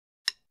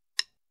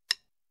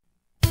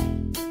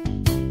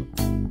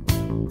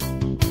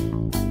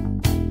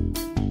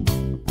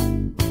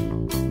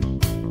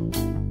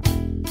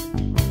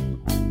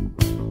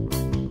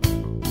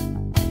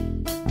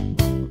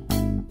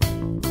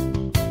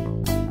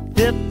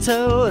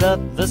Tiptoed up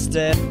the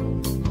stairs,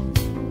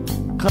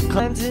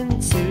 climbed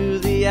into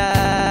the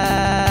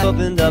attic,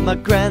 opened up my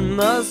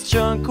grandma's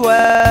trunk,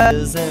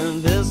 was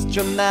in this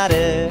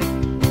dramatic.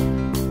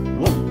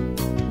 Whoa,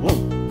 whoa,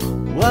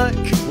 what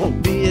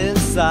could be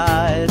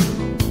inside?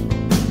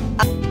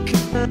 I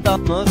couldn't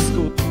stop my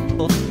school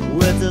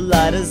with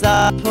delight as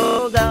I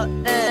pulled out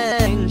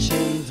an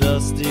ancient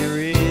dusty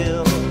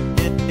reel.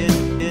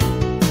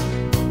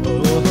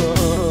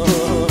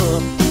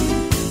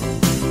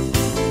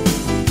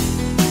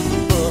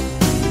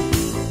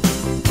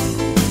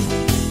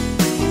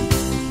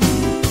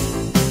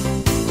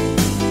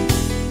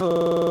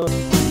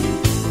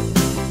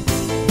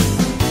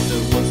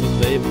 There was a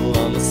label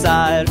on the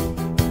side.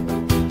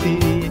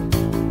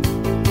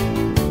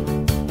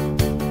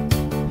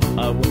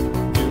 I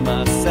wondered to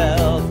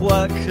myself,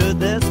 what could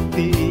this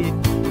be?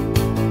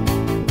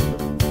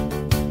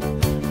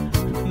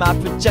 My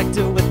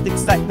projector with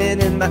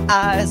excitement in my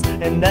eyes,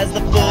 and as the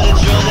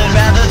footage rolled, it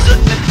rather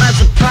took me by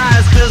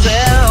surprise. Cause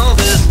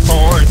Elvis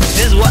Porn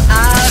is what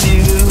I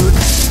viewed.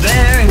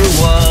 There he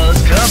was,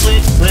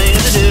 completely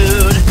the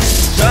dude,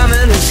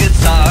 strumming his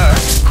guitar,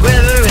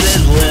 quivering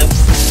his lips,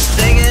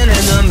 singing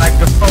in the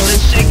microphone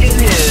and shaking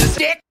his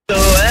dick. So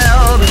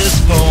Elvis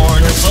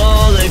Porn is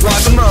holy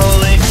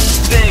guacamole,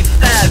 big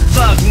fat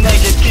fuck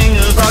naked king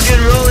of rock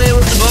and rolling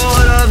with the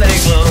board of any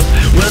clothes,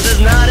 with his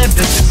naughty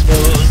bits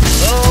exposed.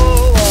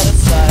 Oh, what a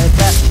sight,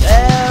 that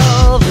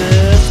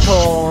Elvis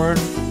Porn.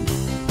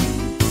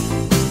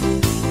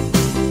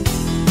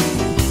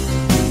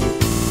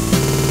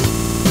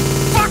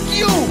 Fuck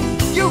you,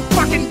 you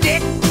fucking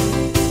dick.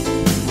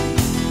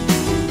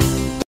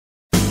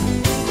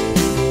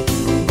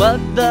 What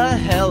the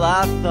hell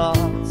I thought,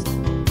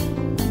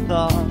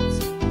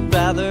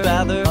 rather,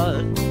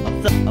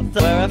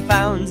 where I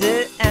found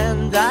it,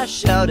 and I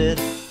shouted,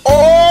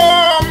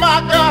 Oh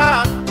my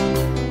God!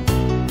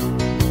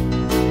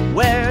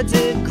 where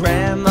did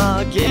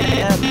Grandma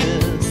get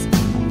this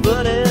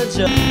footage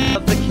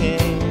of the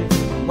king?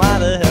 Why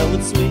the hell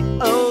would sweet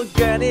old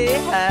Granny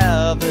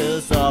have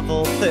this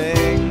awful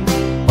thing?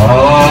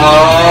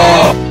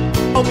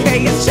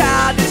 Okay, it's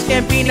childish,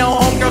 can't be no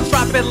homegirl,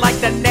 drop it like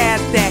the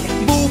NASDAQ.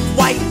 Move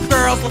white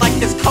girls like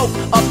this coke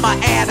up my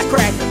ass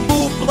crack.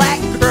 Move black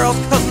girls,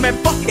 cause man,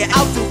 fuck it,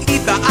 I'll do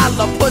either. I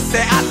love pussy,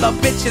 I love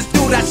bitches,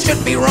 dude, I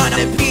should be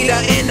running Peter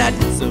in a...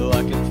 So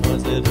I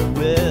confronted her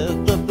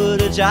with the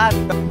footage I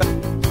found.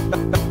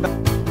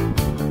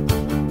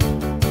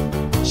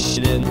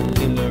 She didn't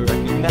seem to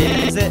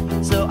recognize it,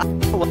 so I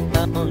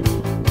wound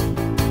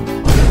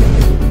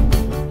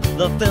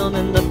the film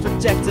in the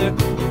projector,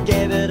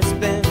 gave it a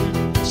spin.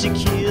 She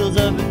keels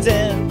over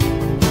dead.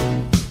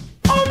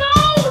 Oh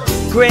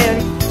no!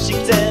 Granny, she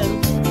dead.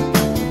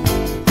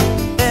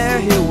 There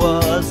he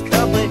was,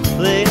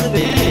 completely the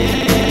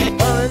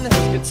beat, on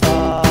his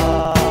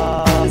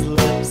guitar, his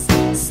lips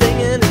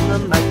singing in the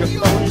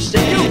microphone,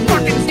 shaking. You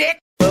fucking dick!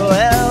 So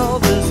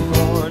Elvis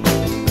Porn,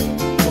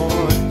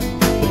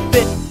 the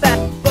big fat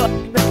fuck,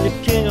 the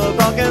king of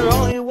rock and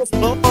roll. He was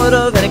bored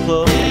of any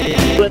clothes,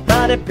 with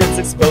naughty bits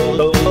exposed,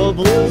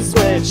 blue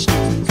suede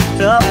shoes,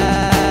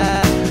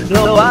 tough.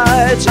 No,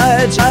 I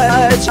tried,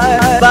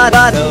 but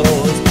I know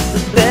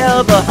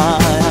they're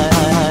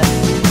behind.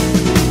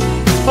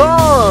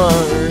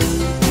 Porn.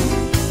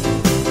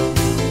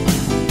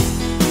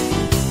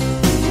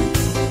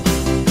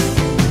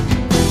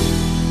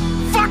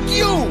 Fuck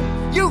you,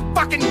 you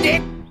fucking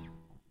dick!